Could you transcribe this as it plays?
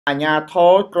អាញាធ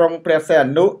រក្រុងព្រះសីហ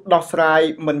នុដោះស្រាយ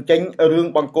មិនចេញរឿង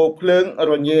បង្គោលភ្លើង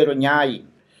រញ៉េរញ៉ាយ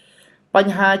ប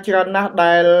ញ្ហាច្រើនណាស់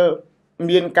ដែល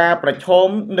មានការប្រឈម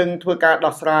និងធ្វើការ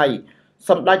ដោះស្រាយ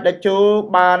សម្ដេចតេជោ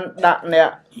បានដាក់អ្នក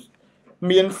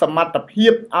មានសមត្ថភា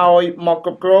ពឲ្យមកគ្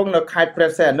រប់គ្រងនៅខេត្តព្រះ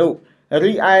សីហនុ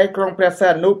រីឯក្រុងព្រះសី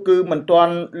ហនុគឺមិនទា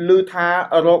ន់ឮថា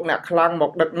រោគអ្នកខ្លាំងម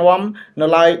កដឹកនាំនៅ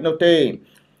ឡើយនោះទេ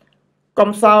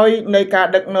កំសោយនៃការ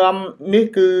ដឹកនាំនេះ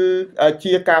គឺ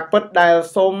ជាការពិតដែល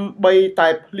សូមបីតែ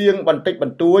ភ្លៀងបន្តិចប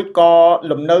ន្តួចក៏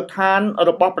លំនៅឋានរ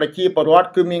បស់ប្រជាពលរដ្ឋ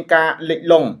គឺមានការលិច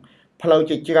លង់ផ្លូវ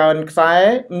ជាច្រើនខ្សែ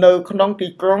នៅក្នុងទី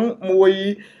ក្រុងមួយ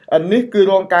នេះគឺ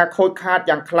រងការខូចខាត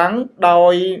យ៉ាងខ្លាំងដោ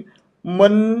យមិ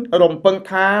នរំពឹង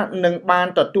ថានឹងបាន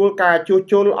ទទួលការជួស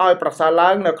ជុលឲ្យប្រសើរឡើ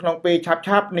ងនៅក្នុងពេល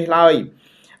ឆាប់ៗនេះឡើយ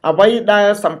អ្វីដែល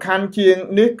សំខាន់ជាង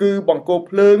នេះគឺបង្គោល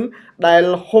ភ្លើងដែល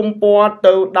ហុំព័ទ្ធ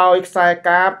ទៅដោយខ្សែ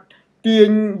កាបទាញ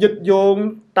យឹតយោង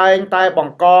តែងតែប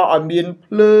ង្កឲ្យមាន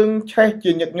ភ្លើងឆេះ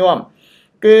ជាញឹកញាប់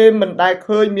គេមិនដែល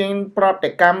ឃើញមានប្រតិ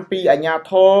កម្មពីអាជ្ញា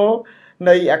ធរ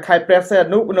នៃខេត្តព្រះសីហ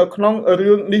នុនៅក្នុង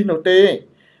រឿងនេះនោះទេ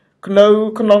នៅ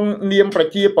ក្នុងនាមប្រ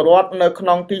ជាពលរដ្ឋនៅក្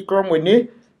នុងទីក្រុងមួយនេះ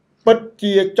ពិត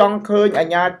ជាចង់ឃើញអា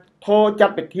ជ្ញាធរចា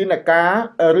ត់វិធានការ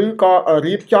ឬក៏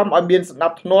រៀបចំឲ្យមានសណ្ដា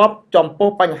ប់ធ្នាប់ចំពោះ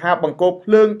បញ្ហាបង្គោលភ្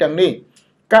លើងទាំងនេះ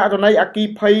ករណីអគ្គិ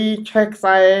ភ័យឆេះខ្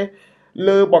សែ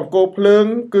លើបង្គោលភ្លើង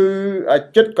គឺ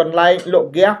ចិត្តកន្លែងលក់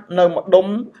ហ្គាសនៅម្ដុំ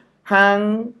ហាង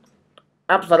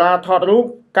អប្សរាថតរូប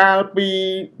កាលពី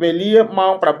វេលាម៉ោ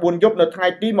ង 9 យប់នៅថ្ងៃ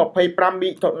ទី 25 មិ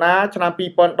ថុនាឆ្នាំ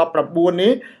 2019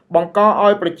 នេះបង្កឲ្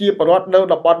យប្រជាពលរដ្ឋនៅ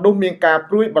តំបន់នោះមានការ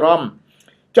ព្រួយបារម្ភ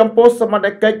ចំពោះសមត្ថ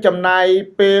កិច្ចចំណាយ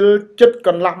ពេលជិតក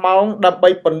ន្លះម៉ោងដើម្បី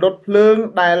ពន្លត់ភ្លើង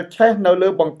ដែលឆេះនៅលើ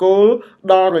បង្គោល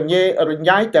ដ៏រញ៉េរ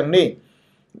ញ៉ាយទាំងនេះ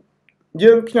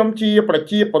យើងខ្ញុំជាប្រ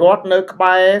ជាពលរដ្ឋនៅក្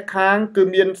បែរខាងគឺ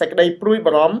មានសេចក្តីព្រួយ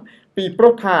បារម្ភពីព្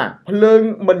រោះថាភ្លើង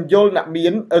មិនយល់អ្នកមា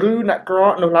នឬអ្នកក្រ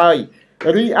នោះឡើយ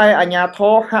រីឯអាជ្ញាធ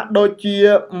រហាក់ដូចជា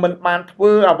មិនបានធ្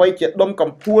វើអ្វីជាដុំ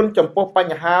កំភួនចំពោះប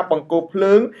ញ្ហាបង្គោលភ្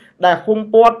លើងដែលហុំ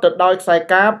ព័ទ្ធទៅដោយខ្សែ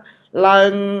កាបឡើ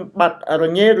ងបាត់រ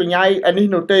ញ៉េរញ៉ៃនេះ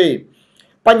នោះទេ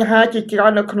បញ្ហាជាច្រើ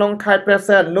ននៅក្នុងខេត្តព្រះ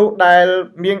សីហនុដែល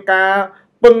មានការ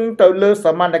ពឹងទៅលើស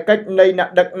មត្ថកិច្ចនៃអ្នក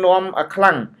ដឹកនាំខ្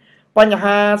លាំងបញ្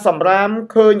ហាសម្រាម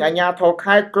ឃើញអាជ្ញាធរ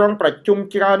ខេត្តក្រុងប្រជុំ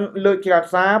ច្រើនលើកច្រើន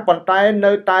សារប៉ុន្តែ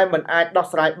នៅតែមិនអាចដោះ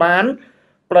ស្រាយបាន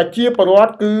ប្រជាពលរដ្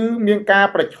ឋគឺមានការ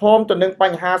ប្រឈមទៅនឹងប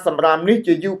ញ្ហាសម្រាមនេះ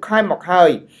ជាយូរខែមកហើ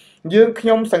យយើងខ្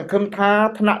ញុំសង្ឃឹមថា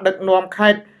ថ្នាក់ដឹកនាំខេ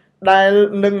ត្តដែល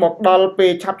នឹងមកដល់ពេ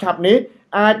លឆាប់ៗនេះ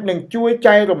អាចនឹងជួយ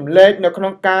ចែករំលែកនៅក្នុ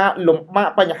ងការលំបាក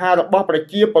បញ្ហារបស់ប្រ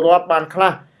ជាពលរដ្ឋបានខ្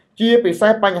លះជាពិសេ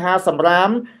សបញ្ហាសម្រាម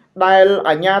ដែល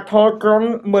អាជ្ញាធរក្រុង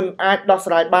មិនអាចដោះ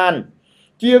ស្រាយបាន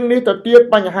ជាងនេះទៅទៀត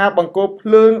បញ្ហាបង្គោលភ្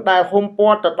លើងដែលហុំព័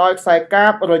ទ្ធទៅដោយខ្សែកា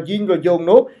បរយីងរយោង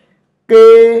នោះគេ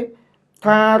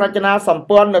ថារចនាសម្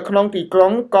ព័ន្ធនៅក្នុងទីក្រុ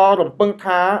ងក៏រំពឹង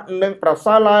ថានឹងប្រ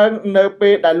សើរឡើងនៅពេ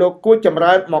លដែលលោកគួចចម្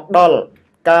រើនមកដល់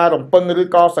ការរំពឹងឬ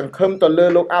ក៏សង្ឃឹមទៅលើ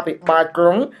លោកអភិបាលក្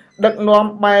រុងដឹកនាំ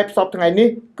បែបសពថ្ងៃនេះ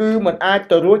គឺមិនអាច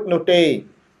ទៅរួចនោះទេ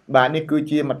បាទនេះគឺ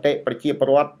ជាមតិប្រជាពល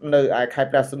រដ្ឋនៅឯខេត្ត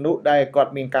ព្រះសីហនុដែលគា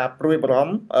ត់មានការព្រួយបារ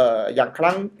ម្ភយ៉ាងខ្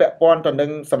លាំងពាក់ព័ន្ធទៅនឹ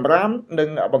ងសម្រាមនិង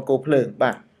បង្គោលភ្លើង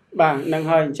បាទនឹង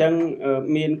ហើយអញ្ចឹង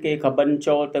មានគេខមមិន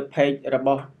ចូលទៅ page រប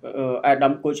ស់អាដា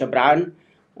មគួចចម្រើន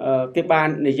គេបាន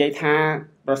និយាយថា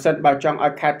ប្រសិនបើចង់ឲ្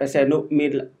យខេត្តព្រះសីហនុមា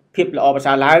នភាពល្អប្រ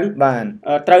សើរឡើងបាទ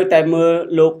ត្រូវតែមើល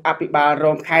លោកអភិបាលរ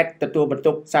ងខេត្តទទួលបន្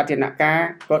ទុកសាធារណការ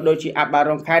ក៏ដូចជាអភិបាល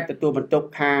រងខេត្តទទួលបន្ទុក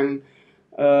ខាង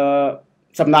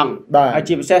សំណង់ហើយ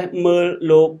ជាពិសេសមើល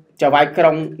លោកចៅហ្វាយក្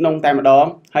រុងក្នុងតែម្ដង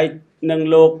ហើយនឹង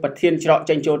លោកប្រធានច្រក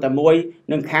ចេញចូលតែមួយ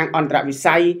នឹងខាងអន្តរវិ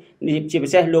ស័យនេះជាពិ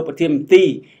សេសលោកប្រធានមន្ត្រី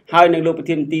ហើយនឹងលោកប្រ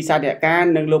ធានមន្ត្រីសាធារណការ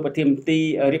និងលោកប្រធានមន្ត្រី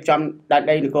រៀបចំដែន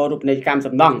ដីនគររូបនីយកម្ម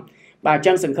សំណង់បាទអញ្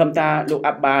ចឹងសង្ឃឹមថាលោកអ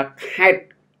ភិបាលខេត្ត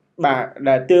បាទ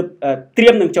ដែលទើបត្រៀ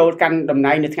មនឹងចូលកាន់តំ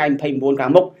ណែងនៅថ្ងៃ 29 ខា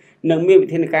ងមុខនឹងមានវិ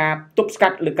ធានការទប់ស្កា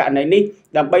ត់លើករណីនេះ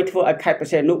ដើម្បីធ្វើឲ្យខេត្តព្រះ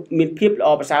សីហនុមានភាពល្អ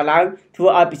ប្រសើរឡើងធ្វើ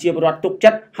ឲ្យប្រជាពលរដ្ឋទុកចិ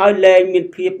ត្តហើយលែងមាន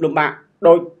ភាពលំបាក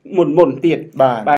ដូចមុនទៀតបាទ